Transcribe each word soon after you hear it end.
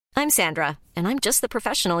I'm Sandra, and I'm just the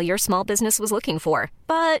professional your small business was looking for.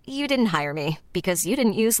 But you didn't hire me because you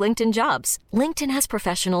didn't use LinkedIn Jobs. LinkedIn has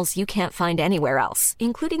professionals you can't find anywhere else,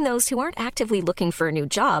 including those who aren't actively looking for a new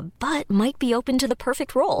job, but might be open to the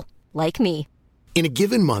perfect role, like me. In a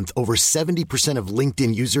given month, over 70% of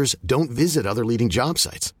LinkedIn users don't visit other leading job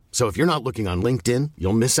sites. So if you're not looking on LinkedIn,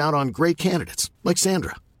 you'll miss out on great candidates like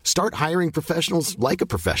Sandra. Start hiring professionals like a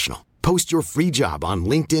professional. Post your free job on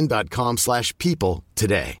linkedin.com/people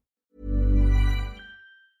today.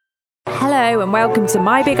 Hello and welcome to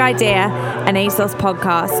My Big Idea, an ASOS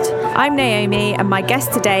podcast. I'm Naomi and my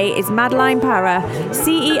guest today is Madeline Para,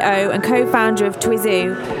 CEO and co-founder of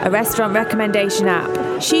Twizu, a restaurant recommendation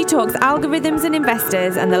app. She talks algorithms and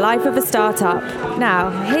investors and the life of a startup. Now,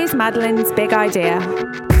 here's Madeline's big idea.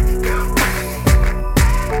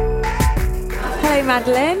 Hello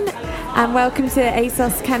Madeline and welcome to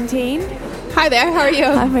ASOS Canteen. Hi there, how are you?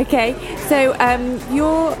 I'm okay. So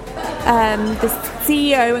you're the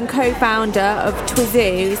CEO and co-founder of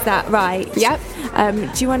Twizu, is that right? Yep.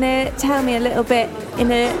 Do you want to tell me a little bit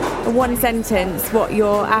in a one sentence what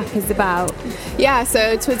your app is about? Yeah,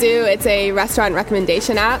 so Twizu, it's a restaurant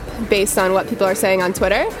recommendation app based on what people are saying on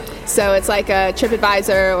Twitter. So it's like a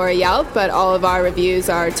TripAdvisor or a Yelp, but all of our reviews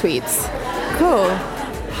are tweets. Cool.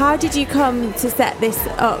 How did you come to set this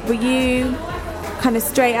up? Were you kind of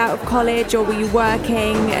straight out of college or were you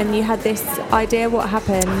working and you had this idea? What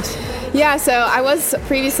happened? Yeah, so I was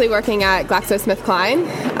previously working at GlaxoSmithKline,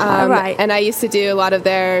 right. and I used to do a lot of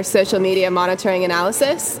their social media monitoring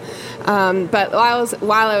analysis. But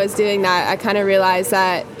while I was doing that, I kind of realized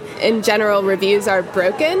that in general, reviews are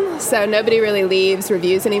broken, so nobody really leaves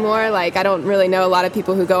reviews anymore. Like, I don't really know a lot of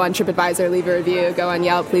people who go on TripAdvisor, leave a review, go on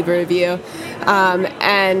Yelp, leave a review.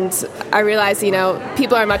 And I realized,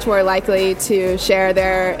 people are much more likely to share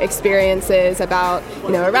their experiences about,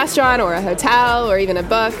 a restaurant or a hotel or even a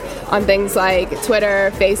book on things like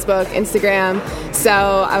Twitter, Facebook, Instagram. So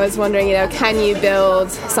I was wondering, can you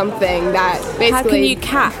build something that basically... How can you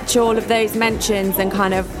catch all of those mentions and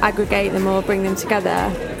kind of aggregate them or bring them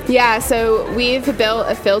together? Yeah, so we've built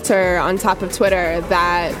a filter on top of Twitter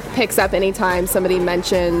that picks up anytime somebody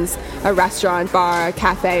mentions a restaurant, bar,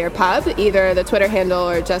 cafe, or pub, either the Twitter handle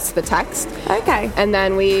or just the text. Okay. And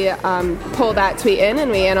then we pull that tweet in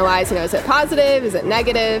and we analyze, is it positive, is it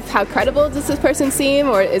negative, how credible does this person seem,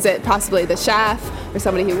 or is it possibly the chef or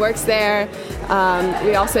somebody who works there?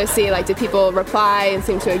 We also see, did people reply and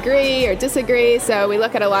seem to agree or disagree? So we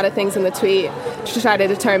look at a lot of things in the tweet to try to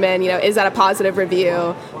determine, is that a positive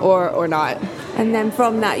review or not? And then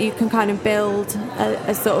from that, you can kind of build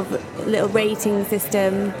a sort of little rating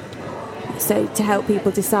system so to help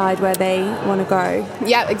people decide where they want to go.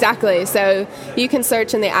 Yeah, exactly. So you can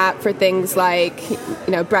search in the app for things like,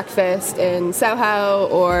 breakfast in Soho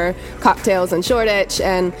or cocktails in Shoreditch,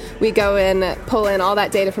 and we go in, pull in all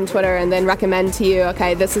that data from Twitter and then recommend to you,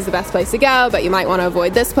 okay, this is the best place to go, but you might want to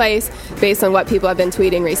avoid this place based on what people have been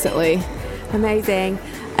tweeting recently. Amazing.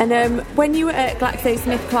 And when you were at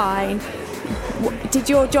GlaxoSmithKline, did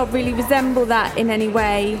your job really resemble that in any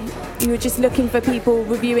way? You were just looking for people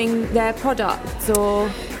reviewing their products, or?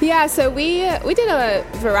 Yeah, so we did a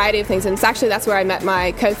variety of things, and that's where I met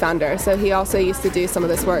my co-founder. So he also used to do some of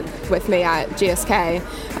this work with me at GSK.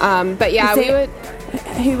 But yeah,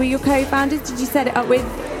 Who were your co-founders? Did you set it up with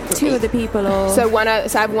two other people, or? So I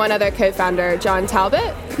have one other co-founder, John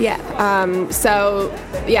Talbot. Yeah. So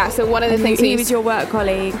one of the things he was your work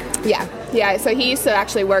colleague. Yeah. So he used to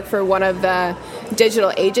actually work for one of the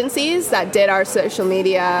digital agencies that did our social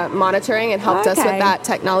media monitoring and helped us with that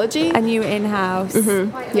technology. And you were in-house.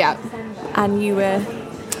 Mm-hmm. Yeah. And you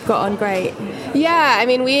got on great. Yeah. I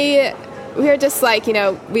mean, we were just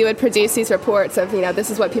we would produce these reports of, this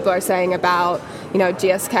is what people are saying about,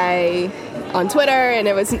 GSK on Twitter, and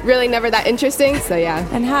it was really never that interesting. So yeah.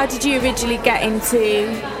 And how did you originally get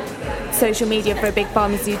into social media for a big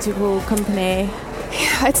pharmaceutical company?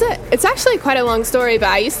 It's actually quite a long story, but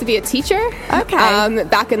I used to be a teacher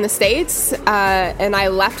back in the States, and I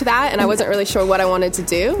left that, and I wasn't really sure what I wanted to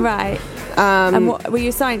do. Right. And were you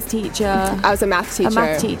a science teacher? I was a math teacher. A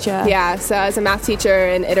math teacher. Yeah, so I was a math teacher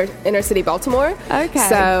in inner city Baltimore. Okay.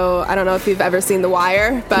 So I don't know if you've ever seen The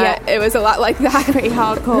Wire, but it was a lot like that. Pretty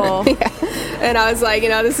hardcore. Yeah. And I was like,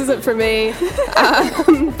 this isn't for me.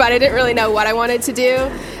 But I didn't really know what I wanted to do.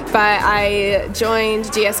 But I joined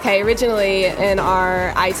GSK originally in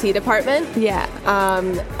our IT department. Yeah.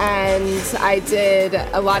 And I did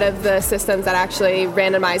a lot of the systems that actually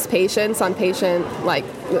randomized patients on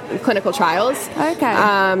clinical trials. Okay.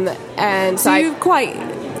 And so you're quite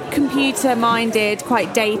computer-minded,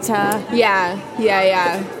 quite data. Yeah.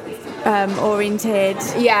 oriented.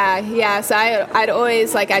 Yeah. So I'd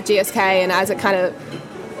always, like, at GSK, and as it kind of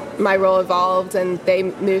my role evolved and they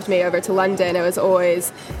moved me over to London, it was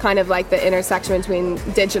always kind of like the intersection between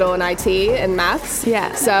digital and IT and maths.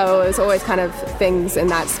 Yeah. So it was always kind of things in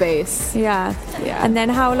that space. Yeah. And then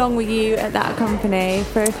how long were you at that company?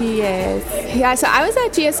 For a few years? Yeah, so I was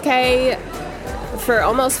at GSK for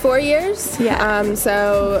almost 4 years. Yeah.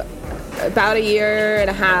 So about a year and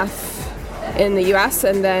a half in the US,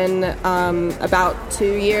 and then about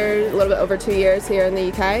 2 years, a little bit over 2 years here in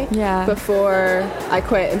the UK. Yeah. Before I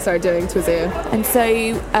quit and started doing Twizu. And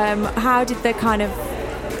so how did the kind of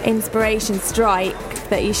inspiration strike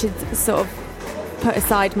that you should sort of put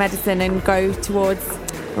aside medicine and go towards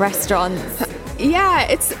restaurants? Yeah,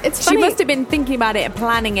 it's funny. She must have been thinking about it and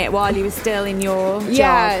planning it while you were still in your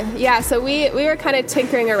job. Yeah. So we were kind of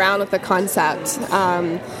tinkering around with the concept,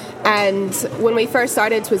 and when we first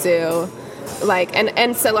started Twizu, like,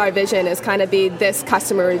 and still our vision is kind of be this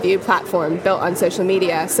customer review platform built on social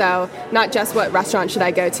media. So not just what restaurant should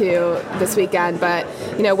I go to this weekend, but,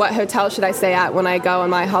 you know, what hotel should I stay at when I go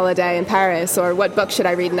on my holiday in Paris, or what book should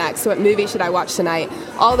I read next, what movie should I watch tonight.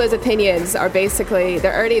 All those opinions are basically,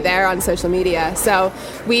 they're already there on social media. So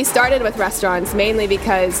we started with restaurants mainly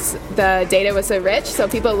because the data was so rich. So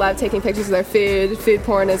people love taking pictures of their food. Food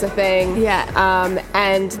porn is a thing. Yeah.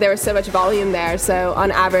 And there was so much volume there. So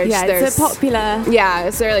on average, it's a popular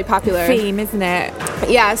it's a really popular theme, isn't it?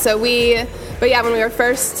 Yeah, when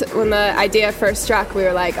the idea first struck, we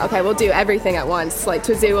were like, okay, we'll do everything at once. Like,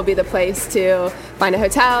 Twizu will be the place to find a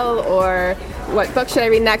hotel, or what book should I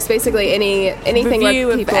read next? Basically anything review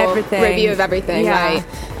where people review of everything, yeah.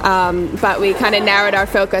 Right? But we kind of narrowed our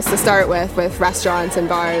focus to start with restaurants and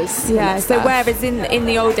bars. Yeah, and so whereas in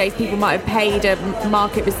the old days people might have paid a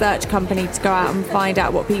market research company to go out and find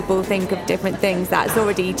out what people think of different things, that's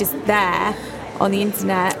already just there on the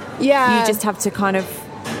internet. Yeah. You just have to kind of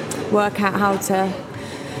work out how to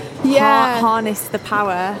harness the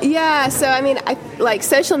power. Yeah, so I mean, like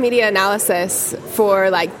social media analysis for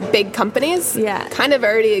like big companies kind of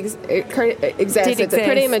already exists. It's a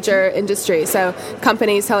pretty mature industry. So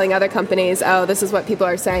companies telling other companies, oh, this is what people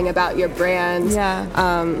are saying about your brand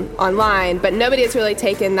online. But nobody has really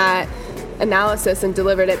taken that analysis and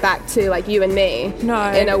delivered it back to like you and me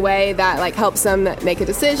in a way that like helps them make a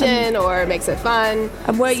decision or makes it fun.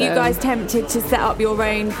 And were you guys tempted to set up your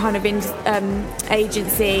own kind of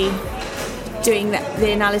agency doing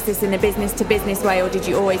the analysis in a business to business way, or did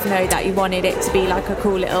you always know that you wanted it to be like a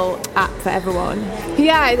cool little app for everyone?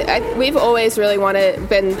 Yeah, we've always really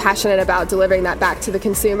been passionate about delivering that back to the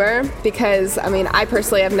consumer, because I mean, I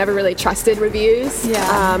personally have never really trusted reviews.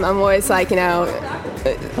 I'm always like, you know,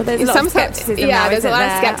 well, there's a lot of skepticism. There's a lot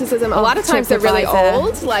of skepticism. A lot of times they're really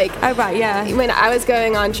old. Like, oh right, yeah. When I was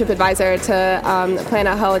going on TripAdvisor to plan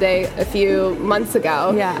a holiday a few months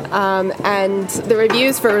ago, and the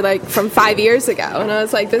reviews for like from 5 years ago, and I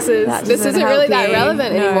was like, this isn't really that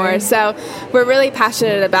relevant anymore. So we're really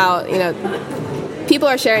passionate about, you know, people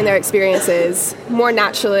are sharing their experiences more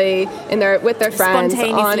naturally with their friends,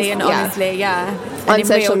 spontaneously and honestly, on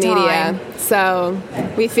social media. So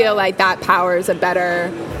we feel like that powers a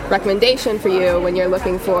better recommendation for you when you're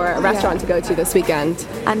looking for a restaurant to go to this weekend.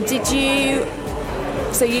 And did you?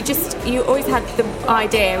 So you always had the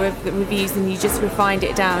idea of the reviews, and you just refined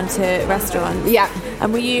it down to restaurants. Yeah.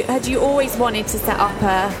 And had you always wanted to set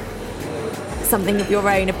up something of your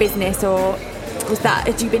own, a business, or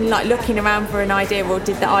had you been like looking around for an idea, or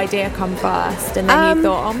did the idea come first and then you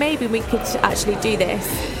thought, oh, maybe we could actually do this?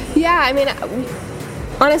 Yeah, I mean,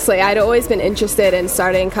 honestly, I'd always been interested in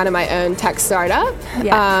starting kind of my own tech startup.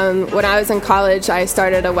 Yeah. When I was in college, I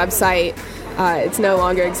started a website. It's no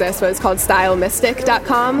longer exists, but it's called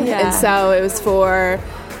stylemystic.com. Yeah. And so it was for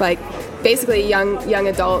like basically young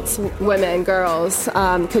adults, women, girls,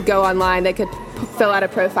 could go online. They could fill out a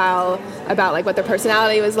profile about like what their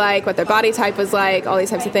personality was like, what their body type was like, all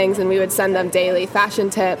these types of things, and we would send them daily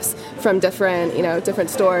fashion tips from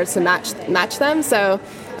different stores to match them. So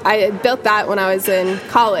I built that when I was in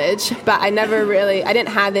college, but I didn't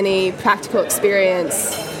have any practical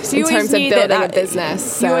experience in terms of building a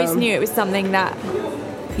business. So. You always knew it was something that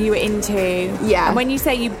you were into. Yeah. And when you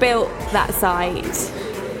say you built that site,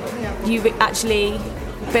 you actually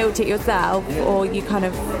built it yourself, or you kind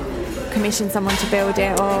of commissioned someone to build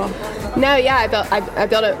it, or? No, yeah, I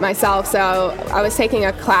built it myself. So I was taking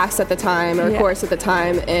a class at the time, or a course at the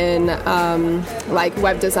time, in like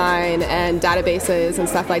web design and databases and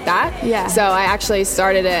stuff like that. Yeah. So I actually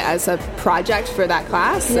started it as a project for that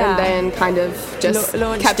class, and then kind of just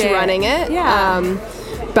kept running it. Yeah.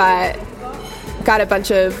 But got a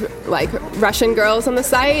bunch of like Russian girls on the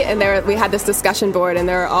site, and we had this discussion board, and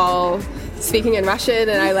they were all speaking in Russian,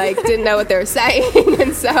 and I like didn't know what they were saying,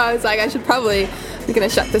 and so I was like, I'm gonna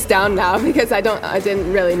shut this down now because I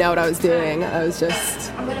didn't really know what I was doing. I was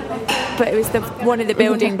just. But it was one of the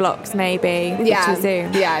building blocks, maybe. Yeah.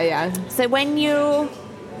 Zoom. Yeah. So when you're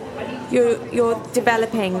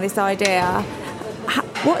developing this idea,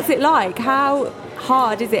 what's it like? How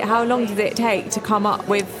hard is it? How long does it take to come up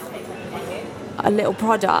with a little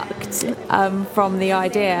product from the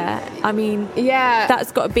idea? I mean,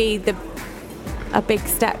 that's got to be a big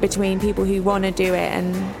step between people who want to do it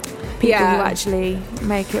and people who actually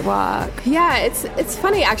make it work. Yeah, it's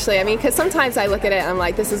funny actually. I mean, because sometimes I look at it and I'm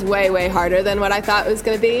like, this is way, way harder than what I thought it was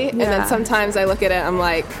going to be. And then sometimes I look at it and I'm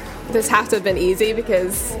like, this has to have been easy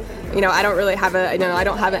because, I don't really have I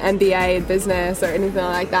don't have an MBA in business or anything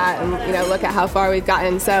like that. And, look at how far we've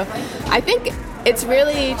gotten. So I think it's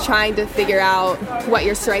really trying to figure out what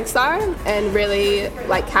your strengths are and really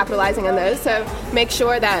like capitalizing on those. So make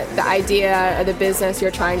sure that the idea or the business you're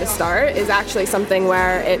trying to start is actually something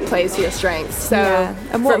where it plays to your strengths. So,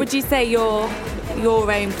 and what would you say your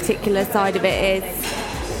own particular side of it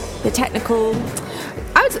is? The technical.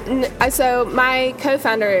 So my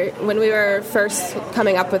co-founder, when we were first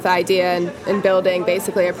coming up with the idea and building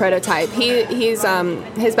basically a prototype, he's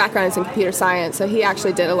his background is in computer science, so he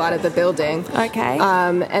actually did a lot of the building. Okay.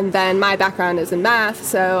 And then my background is in math,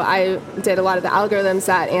 so I did a lot of the algorithms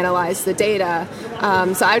that analyze the data.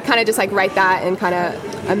 So I would kind of just like write that in kind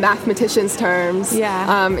of a mathematician's terms.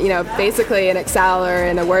 Yeah. Basically in Excel or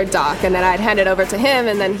in a Word doc, and then I'd hand it over to him,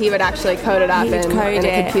 and then he would actually code it up in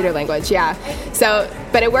a computer language. Yeah. So.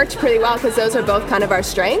 But it worked pretty well because those are both kind of our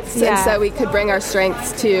strengths, and so we could bring our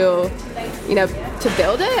strengths to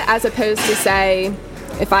build it, as opposed to say,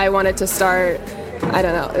 if I wanted to start, I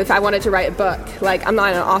don't know, if I wanted to write a book, like I'm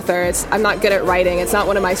not an author, I'm not good at writing, it's not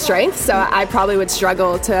one of my strengths, so I probably would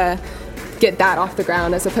struggle to get that off the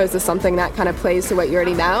ground, as opposed to something that kind of plays to what you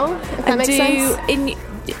already know. If that makes sense.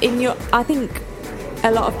 In your, I think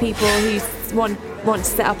a lot of people who want to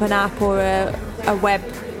set up an app or a web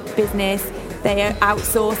business, they are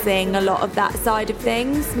outsourcing a lot of that side of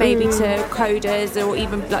things, maybe to coders or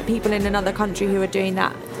even like people in another country who are doing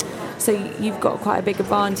that. So you've got quite a big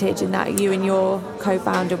advantage in that you and your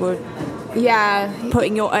co-founder were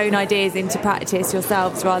putting your own ideas into practice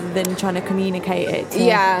yourselves rather than trying to communicate it to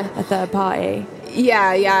a third party.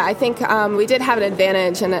 Yeah. I think we did have an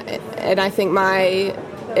advantage, and I think my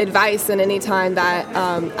advice, and any time that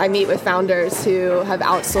I meet with founders who have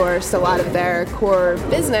outsourced a lot of their core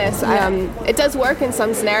business, it does work in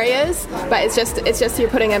some scenarios, but it's just you're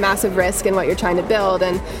putting a massive risk in what you're trying to build.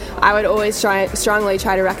 And I would always strongly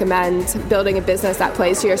try to recommend building a business that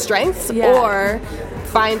plays to your strengths, or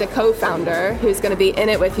find a co-founder who's going to be in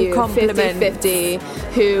it with you 50-50,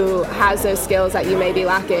 who has those skills that you may be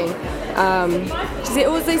lacking. Does it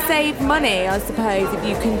also save money, I suppose, if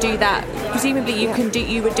you can do that? Presumably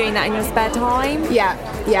you were doing that in your spare time? Yeah.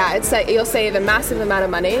 You'll save a massive amount of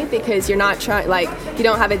money because you're not you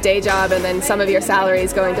don't have a day job and then some of your salary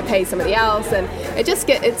is going to pay somebody else, and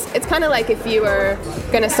it's kind of like if you were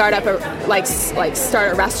going to start up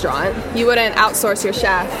start a restaurant, you wouldn't outsource your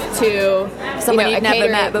chef to somebody you've never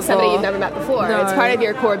met before. No. It's part of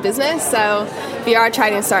your core business. So if you are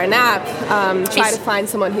trying to start an app, try to find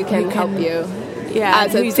someone who can help you. Yeah,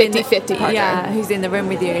 as a 50-50 partner. Yeah, who's in the room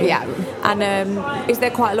with you. Yeah. And is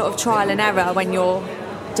there quite a lot of trial and error when you're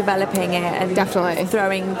developing it and definitely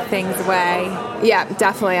throwing things away? Yeah,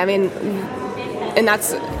 definitely. I mean, and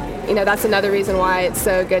that's another reason why it's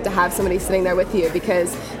so good to have somebody sitting there with you,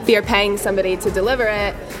 because if you're paying somebody to deliver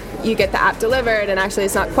it, you get the app delivered and actually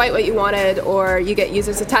it's not quite what you wanted, or you get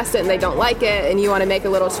users to test it and they don't like it and you want to make a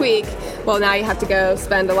little tweak, well, now you have to go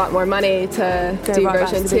spend a lot more money to do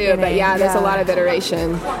version 2. But there's a lot of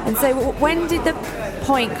iteration. And so when did the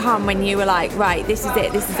point come when you were like, right, this is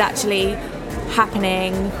it, this is actually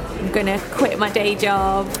happening, I'm going to quit my day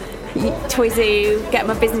job, Twizu, get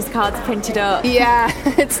my business cards printed up? Yeah,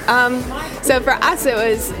 it's so for us it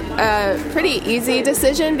was a pretty easy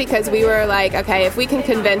decision, because we were like, okay, if we can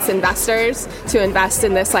convince investors to invest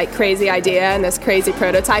in this like crazy idea and this crazy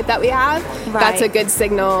prototype that we have, that's a good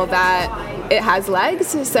signal that it has legs.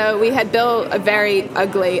 So we had built a very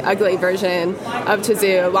ugly version of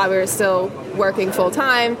Twizu while we were still working full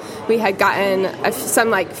time. We had gotten some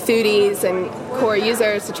like foodies and core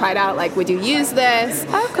users to try it out, like, would you use this?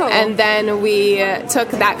 Oh, cool. And then we took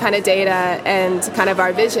that kind of data and kind of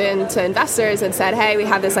our vision to investors and said, hey, we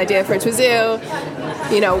have this idea for Twizu,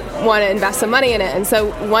 want to invest some money in it. And so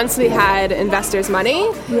once we had investors'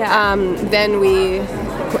 money, then we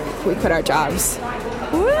quit our jobs.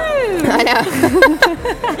 Woo! I know.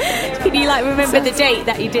 Can you remember the date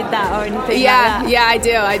that you did that or anything like that?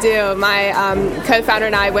 Yeah, I do. My co-founder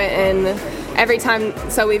and I went in every time.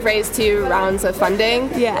 So we've raised 2 rounds of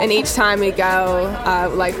funding, and each time we go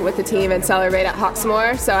with the team and celebrate at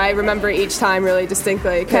Hawksmoor. So I remember each time really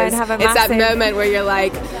distinctly because it's that moment where you're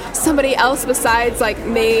like, somebody else besides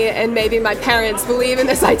me and maybe my parents believe in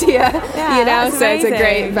this idea. So it's a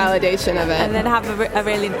great validation of it. And then have a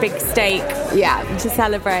really big stake to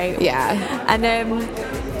celebrate.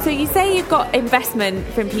 And so you say you've got investment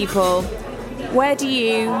from people. Where do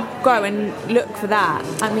you go and look for that?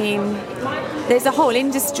 I mean, there's a whole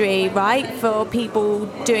industry, right, for people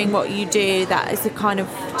doing what you do that is a kind of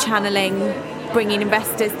channeling, bringing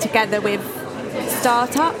investors together with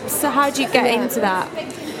startups. So how do you get into that?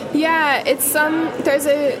 Yeah, it's there's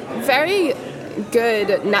a very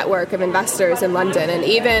good network of investors in London, and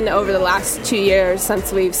even over the last 2 years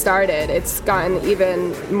since we've started, it's gotten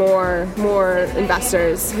even more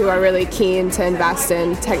investors who are really keen to invest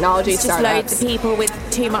in technology startups. Just loads of people with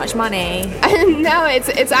too much money. No,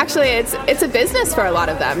 it's actually it's a business for a lot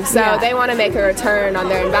of them. So they want to make a return on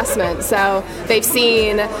their investment. So they've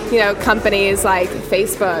seen companies like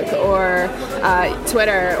Facebook or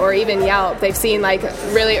Twitter or even Yelp. They've seen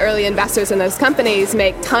really early investors in those companies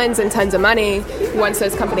make tons and tons of money once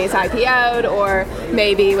those companies IPO'd, or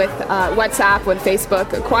maybe with WhatsApp when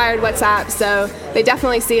Facebook acquired WhatsApp. So they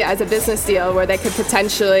definitely see it as a business deal where they could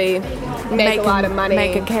potentially make a lot of money.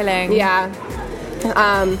 Make a killing. Yeah.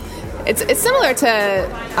 It's similar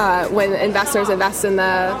to when investors invest in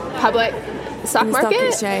the public stock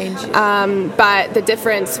market. Stock exchange. But the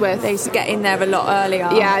difference with... They get in there a lot earlier.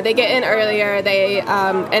 Yeah, they get in earlier,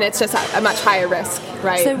 and it's just a much higher risk,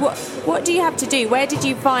 right? So what do you have to do? Where did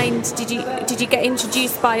you find... Did you get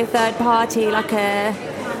introduced by a third party, like a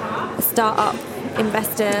startup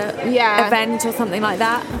investor event or something like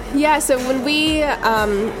that? Yeah, so when we...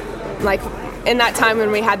 in that time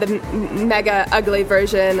when we had the mega ugly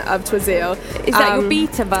version of Twizu. Is that your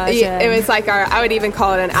beta version? It was I would even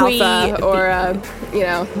call it an alpha or a,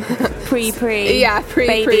 pre. Yeah,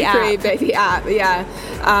 baby app, yeah.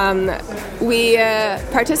 We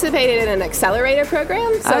participated in an accelerator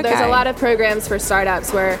program. So there's a lot of programs for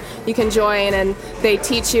startups where you can join and they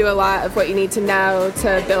teach you a lot of what you need to know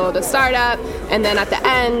to build a startup. And then at the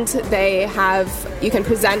end, you can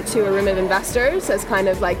present to a room of investors as kind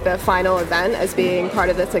of the final event as being part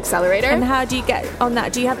of this accelerator. And how do you get on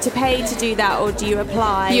that? Do you have to pay to do that, or do you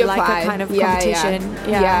apply? You apply. A kind of competition?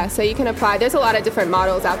 Yeah, so you can apply. There's a lot of different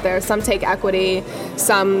models out there. Some take equity,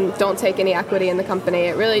 some don't take any equity in the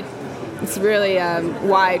company. It's really a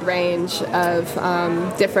wide range of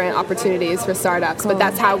different opportunities for startups. Cool. But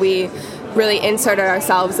that's how we really inserted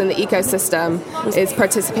ourselves in the ecosystem, is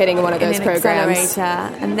participating in one of those programs.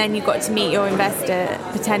 Accelerator, and then you got to meet your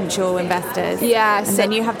potential investors. Yeah. And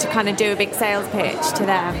then you have to kind of do a big sales pitch to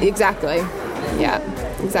them. Exactly. Yeah,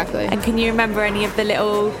 exactly. And can you remember any of the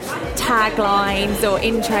little taglines or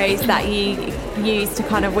intros that you used to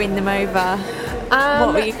kind of win them over?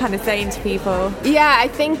 What were you kind of saying to people? Yeah, I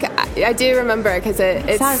think I do remember, because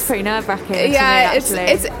it sounds pretty nerve-wracking. Yeah,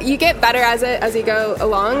 it's you get better as you go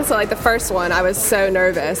along. So the first one, I was so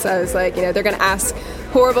nervous. I was like, they're going to ask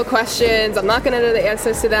horrible questions. I'm not going to know the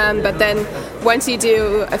answers to them. But then once you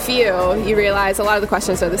do a few, you realize a lot of the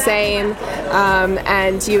questions are the same,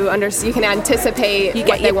 and you can anticipate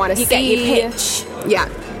what they want to see. You get your pitch.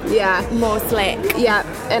 Yeah. More slick. Yeah.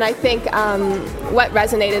 And I think what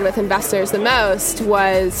resonated with investors the most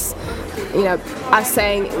was, us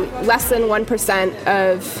saying less than 1%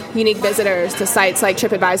 of unique visitors to sites like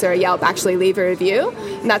TripAdvisor or Yelp actually leave a review.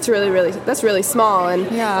 And that's really small. And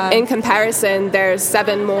in comparison, there's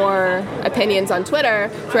 7 more opinions on Twitter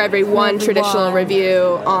for every one traditional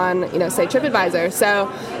review on, say TripAdvisor. So,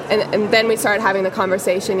 and then we started having the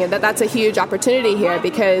conversation, that's a huge opportunity here,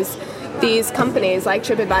 because these companies like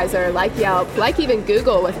TripAdvisor, like Yelp, like even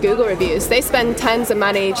Google with Google reviews, they spend tons of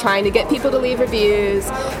money trying to get people to leave reviews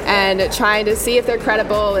and trying to see if they're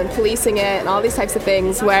credible and policing it and all these types of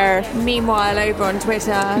things, where... Meanwhile, over on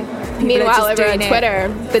Twitter,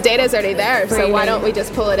 the data's already there, so why don't we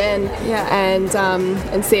just pull it in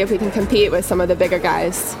and see if we can compete with some of the bigger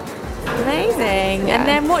guys. Amazing. Yeah. And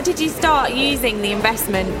then what did you start using the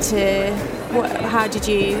investment to... How did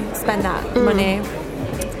you spend that money?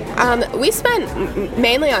 We spent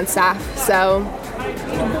mainly on staff. So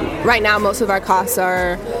right now, most of our costs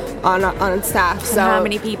are on staff. So how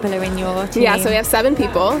many people are in your team? Yeah, so we have 7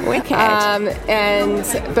 people. Wicked. And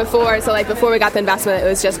before we got the investment, it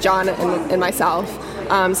was just John and myself.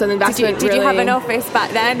 So the investment did you have an office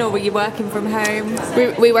back then, or were you working from home?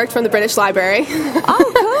 We worked from the British Library.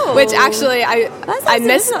 Oh, cool. Oh. Which actually I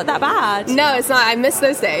miss. It's not that bad. No, it's not. I miss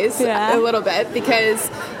those days a little bit because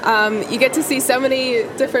you get to see so many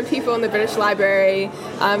different people in the British Library.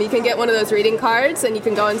 You can get one of those reading cards and you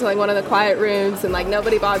can go into like one of the quiet rooms and like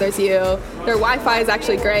nobody bothers you. Their Wi-Fi is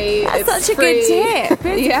actually great. That's it's such free. a good tip.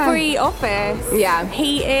 It's a free office. Yeah.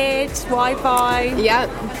 Heated, Wi-Fi. Yep.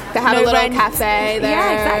 They have a little cafe there.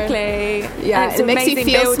 Yeah, exactly. Yeah, it makes you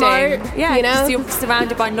feel smart. Yeah, you know? You're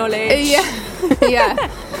surrounded by knowledge. Yeah.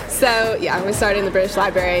 So, we started in the British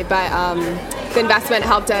Library, but the investment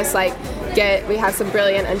helped us we have some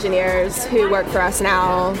brilliant engineers who work for us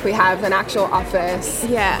now. We have an actual office.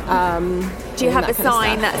 Yeah. Do you have a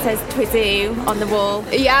sign that says Twizu on the wall?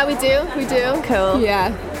 Yeah, we do. Cool.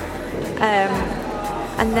 Yeah.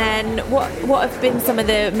 And then what have been some of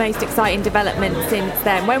the most exciting developments since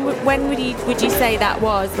then? When would you say that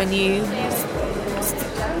was when you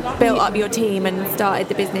built up your team and started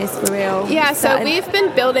the business for real? Yeah, so we've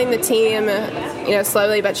been building the team,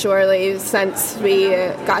 slowly but surely since we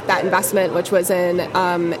got that investment, which was in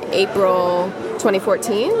April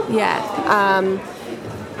 2014. Yeah.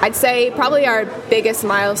 I'd say probably our biggest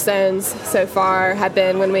milestones so far have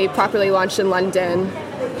been when we properly launched in London,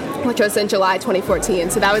 which was in July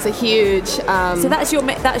 2014. So that was a huge. So that's your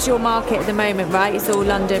market at the moment, right? It's all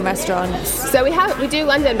London restaurants. So we do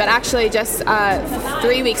London, but actually just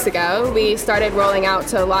 3 weeks ago we started rolling out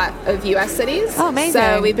to a lot of U.S. cities. Oh, amazing!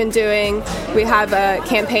 So we have a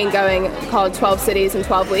campaign going called 12 Cities in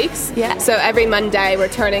 12 Weeks. Yeah. So every Monday we're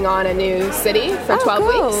turning on a new city for 12 cool.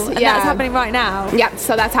 weeks. And that's happening right now. Yeah.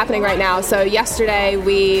 So that's happening right now. So yesterday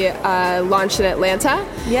we launched in Atlanta.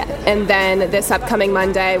 Yeah. And then this upcoming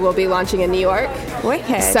Monday we'll be launching in New York.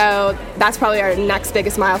 Wicked. So that's probably our next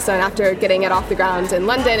biggest milestone after getting it off the ground in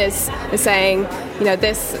London is saying,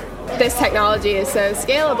 this technology is so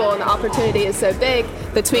scalable and the opportunity is so big,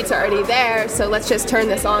 the tweets are already there, so let's just turn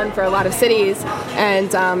this on for a lot of cities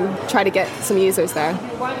and try to get some users there.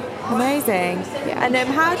 Amazing. Yeah. And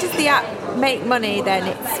how does the app make money then?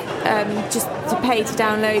 It's just to pay to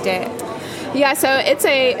download it? Yeah, so it's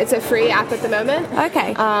a free app at the moment.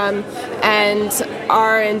 Okay. And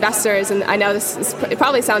our investors, and I know it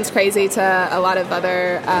probably sounds crazy to a lot of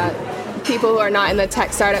other people who are not in the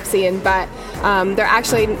tech startup scene, but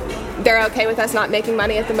they're okay with us not making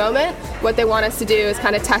money at the moment. What they want us to do is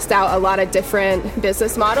kind of test out a lot of different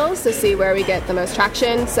business models to see where we get the most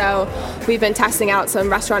traction. So we've been testing out some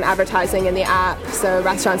restaurant advertising in the app, so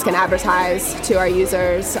restaurants can advertise to our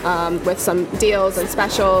users with some deals and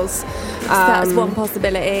specials. So that's one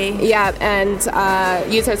possibility. Yeah,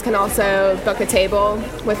 and users can also book a table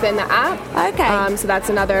within the app. Okay. So that's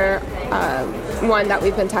another one that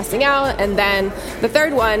we've been testing out. And then the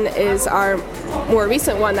third one is our more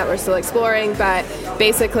recent one that we're still exploring, but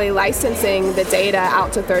basically licensing the data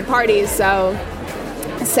out to third parties. So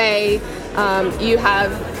say you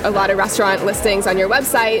have a lot of restaurant listings on your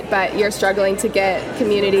website, but you're struggling to get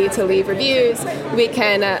community to leave reviews, we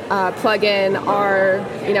can plug in our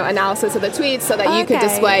analysis of the tweets so that you can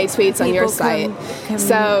display tweets on your site. Can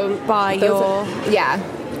so buy your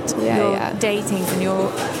datings and your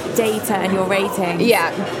data and your ratings.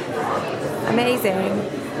 Yeah. Amazing.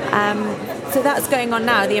 So that's going on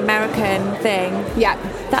now, the American thing. Yeah.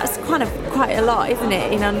 That's kind of quite a lot, isn't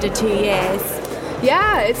it, in under 2 years?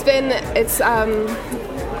 Yeah, it's been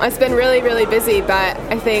really, really busy, but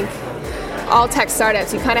I think all tech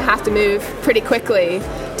startups, you kind of have to move pretty quickly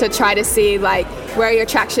to try to see where your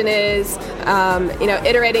traction is,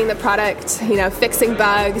 iterating the product, fixing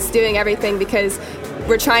bugs, doing everything, because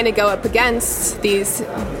we're trying to go up against these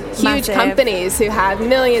huge companies who have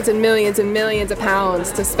millions and millions and millions of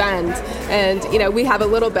pounds to spend, and we have a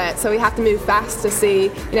little bit, so we have to move fast to see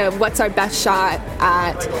what's our best shot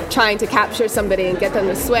at trying to capture somebody and get them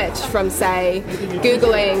to switch from, say,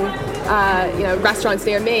 Googling restaurants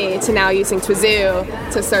near me to now using Twizu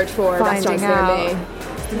to search for restaurants near me.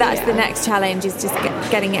 That's the next challenge, is just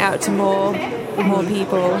getting it out to more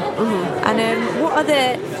people. Mm-hmm. And what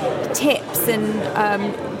other tips and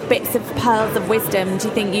bits of pearls of wisdom do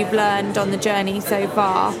you think you've learned on the journey so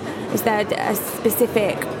far? Is there a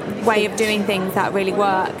specific way of doing things that really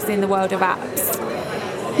works in the world of apps?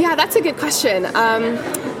 Yeah, that's a good question.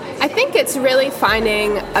 I think it's really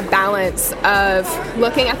finding a balance of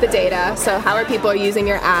looking at the data. So how are people using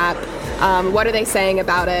your app? What are they saying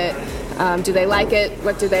about it? Do they like it?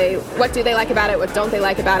 What do they like about it? What don't they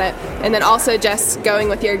like about it? And then also just going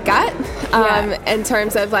with your gut in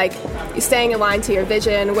terms of staying aligned to your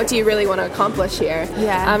vision. What do you really want to accomplish here?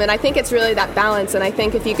 Yeah. And I think it's really that balance. And I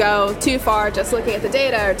think if you go too far just looking at the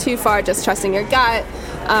data or too far just trusting your gut,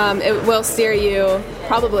 it will steer you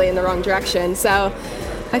probably in the wrong direction. So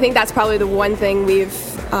I think that's probably the one thing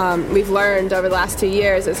we've learned over the last 2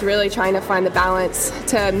 years is really trying to find the balance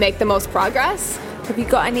to make the most progress. Have you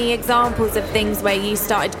got any examples of things where you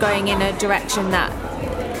started going in a direction that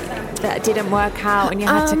didn't work out and you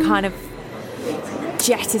had to kind of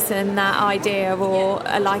jettison that idea, or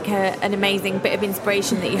an amazing bit of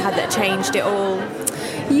inspiration that you had that changed it all?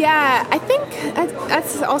 Yeah, I think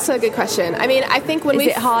that's also a good question. I mean, I think when Is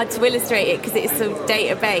it hard to illustrate it because it's so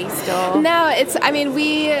data-based, or? No,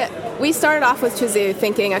 we started off with Twizu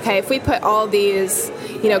thinking, okay, if we put all these,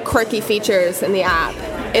 quirky features in the app,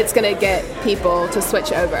 it's going to get people to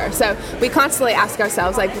switch over. So we constantly ask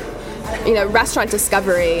ourselves, restaurant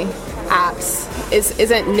discovery apps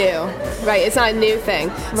isn't new, right? It's not a new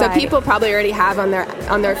thing. So Right. people probably already have on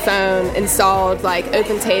their phone installed like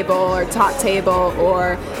OpenTable or TalkTable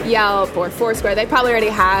or Yelp or Foursquare. They probably already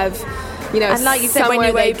have, and like you said, when you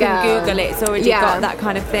open Google, it's already got that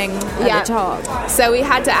kind of thing at the top. So we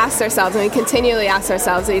had to ask ourselves, and we continually ask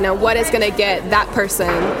ourselves, what is going to get that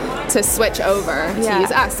person to switch over to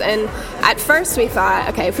use us? And at first we thought,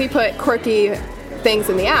 okay, if we put quirky things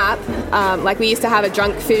in the app, like we used to have a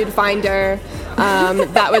drunk food finder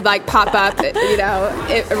that would pop up,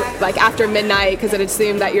 like after midnight because it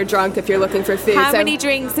assumed that you're drunk if you're looking for food. How many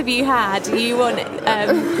drinks have you had? You want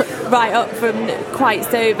right up from quite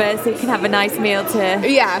sober so you can have a nice meal to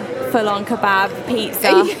full-on kebab,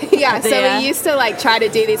 pizza. So we used to try to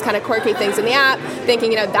do these kind of quirky things in the app,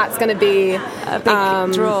 thinking that's going to be a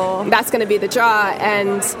big draw. That's going to be the draw,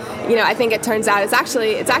 and I think it turns out it's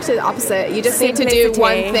actually the opposite. You just need to do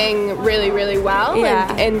one thing really, really well,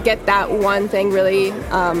 and get that one thing really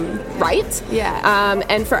right.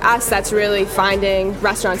 And for us, that's really finding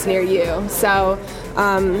restaurants near you. So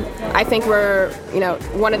I think we're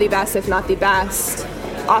one of the best, if not the best,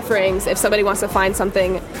 offerings if somebody wants to find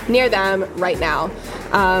something near them right now.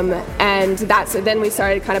 And then we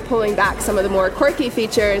started kind of pulling back some of the more quirky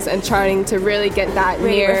features and trying to really get that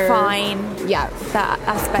really refine that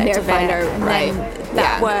aspect near of finder, it. And right.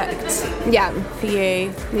 That worked for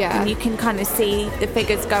you. Yeah. And you can kind of see the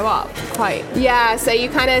figures go up quite. Yeah, so you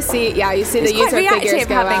kind of see, you see it's the user quite figures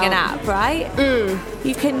go having out. an app, right?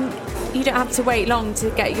 You don't have to wait long to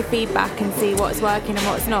get your feedback and see what's working and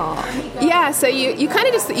what's not. Yeah, so you kind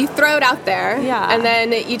of just, you throw it out there, and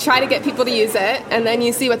then you try to get people to use it, and then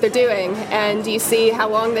you see what they're doing, and you see how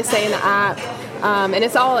long they stay in the app, and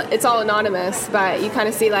it's all anonymous, but you kind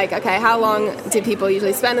of see okay, how long do people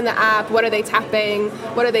usually spend in the app? What are they tapping?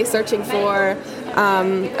 What are they searching for?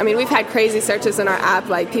 We've had crazy searches in our app,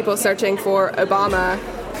 like people searching for Obama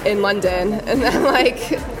in London, and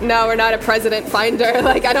I'm no, we're not a president finder.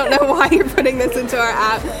 I don't know why you're putting this into our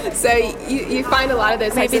app. So you find a lot of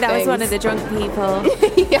those maybe types of that things. was one of the drunk people.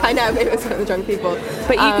 Yeah, I know, maybe it was one of the drunk people.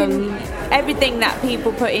 But you can, everything that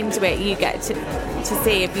people put into it, you get to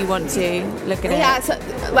see if you want to look at it. Yeah, so,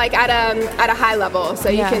 at a high level, so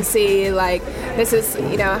you can see this is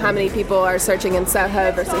how many people are searching in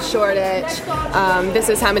Soho versus Shoreditch. This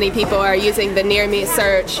is how many people are using the near me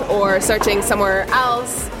search or searching somewhere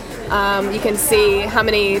else. You can see how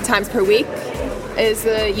many times per week is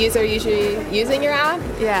the user usually using your app.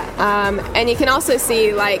 And you can also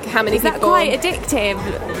see how many people. Is that quite addictive?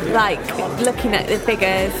 Looking at the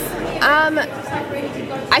figures.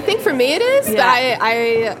 I think for me it is, but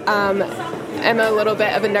I am a little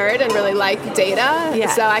bit of a nerd and really like data.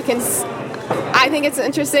 So I think it's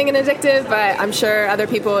interesting and addictive, but I'm sure other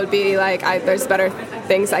people would be there's better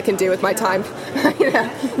things I can do with my time.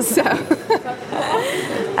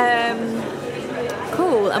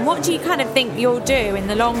 Cool. And what do you kind of think you'll do in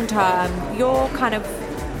the long term? You're kind of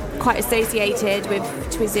quite associated with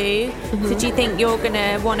Twizu. So do you think you're going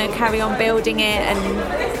to want to carry on building it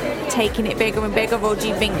and taking it bigger and bigger, or do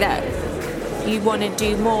you think that you want to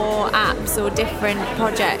do more apps or different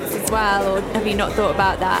projects as well, or have you not thought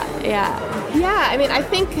about that? I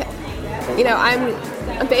think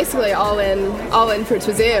I'm basically all in for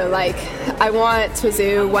Twizu. I want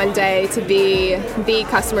Twizu one day to be the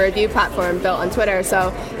customer review platform built on Twitter.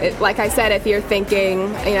 So like I said, if you're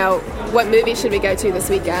thinking what movie should we go to this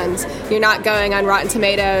weekend, you're not going on Rotten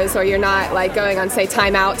Tomatoes, or you're not going on, say,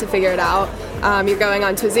 Time Out to figure it out. You're going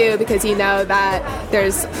on Twizu because you know that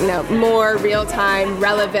there's more real-time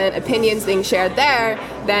relevant opinions being shared there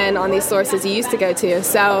than on these sources you used to go to.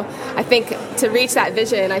 So I think to reach that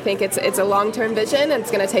vision, I think it's a long-term vision, and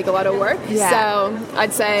it's going to take a lot of work. So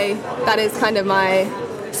I'd say that is kind of my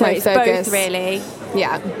it's focus. Both really.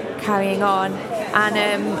 Carrying on. And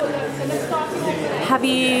have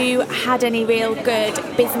you had any real good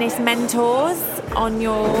business mentors on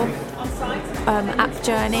your app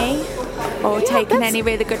journey? or taken any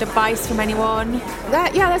really good advice from anyone?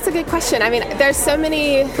 That's a good question. I mean, there's so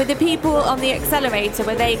many. With the people on the accelerator,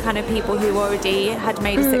 were they kind of people who already had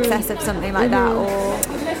made a success of something like that, or?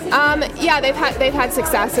 They've had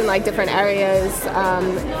success in like different areas.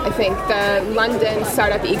 I think the London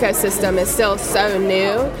startup ecosystem is still so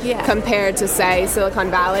new compared to, say, Silicon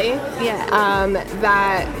Valley.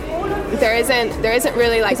 That there isn't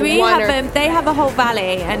really like they have a whole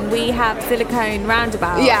valley, and we have Silicon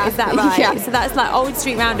Roundabout. Yeah, is that right? Yeah. So that's like Old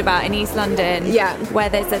Street Roundabout in East London. Yeah, where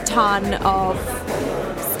there's a ton of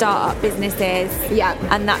startup businesses. Yeah,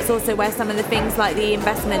 and that's also where some of the things like the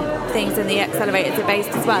investment things and the accelerators are based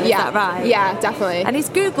as well. Is that right? Yeah, definitely. And is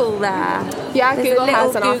Google there? Yeah, there's Google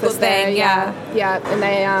has an Google office there. thing, Yeah, and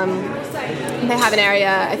they have an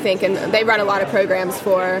area, I think, and they run a lot of programs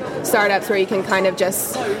for startups where you can kind of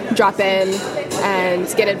just drop in and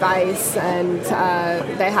get advice, and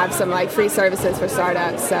they have some like free services for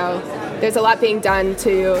startups. So there's a lot being done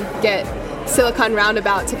to get Silicon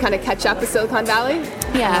Roundabout to kind of catch up with Silicon Valley.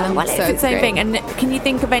 Yeah, well, it's its own thing. And can you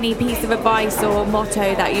think of any piece of advice or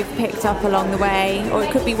motto that you've picked up along the way, or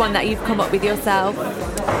it could be one that you've come up with yourself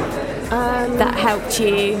that helped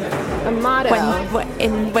you? A motto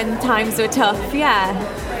when times were tough. Yeah.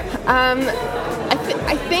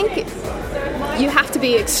 I think you have to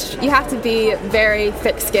be very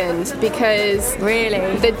thick-skinned, because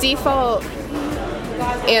really the default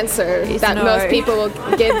answer that most people will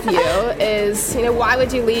give you is, why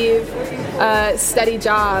would you leave a steady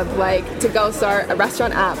job like to go start a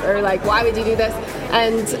restaurant app, or like why would you do this?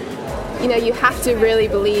 And you have to really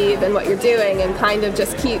believe in what you're doing and kind of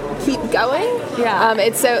just keep going. Yeah.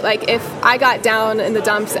 It's so like if I got down in the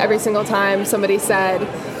dumps every single time somebody said,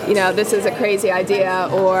 this is a crazy idea,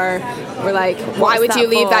 or we're like, why would you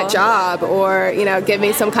leave that job, or give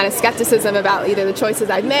me some kind of skepticism about either the choices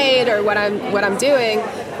I've made or what I'm doing,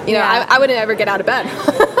 I wouldn't ever get out of bed.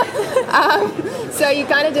 So you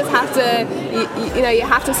kind of just have to, you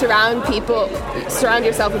have to surround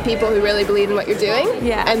yourself with people who really believe in what you're doing.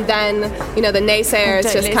 Yeah. And then, the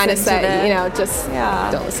naysayers just kind of say,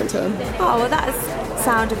 don't listen to them. Oh, well, that's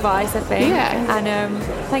sound advice, I think. Yeah. And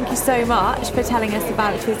thank you so much for telling us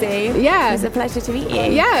about Twizu. Yeah. It was a pleasure to meet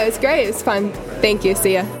you. Yeah, it was great. It was fun. Thank you.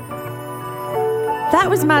 See ya. That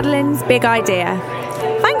was Madeline's big idea.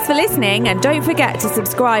 Thanks for listening, and don't forget to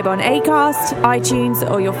subscribe on Acast, iTunes,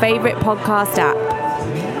 or your favourite podcast app.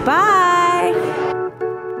 Bye!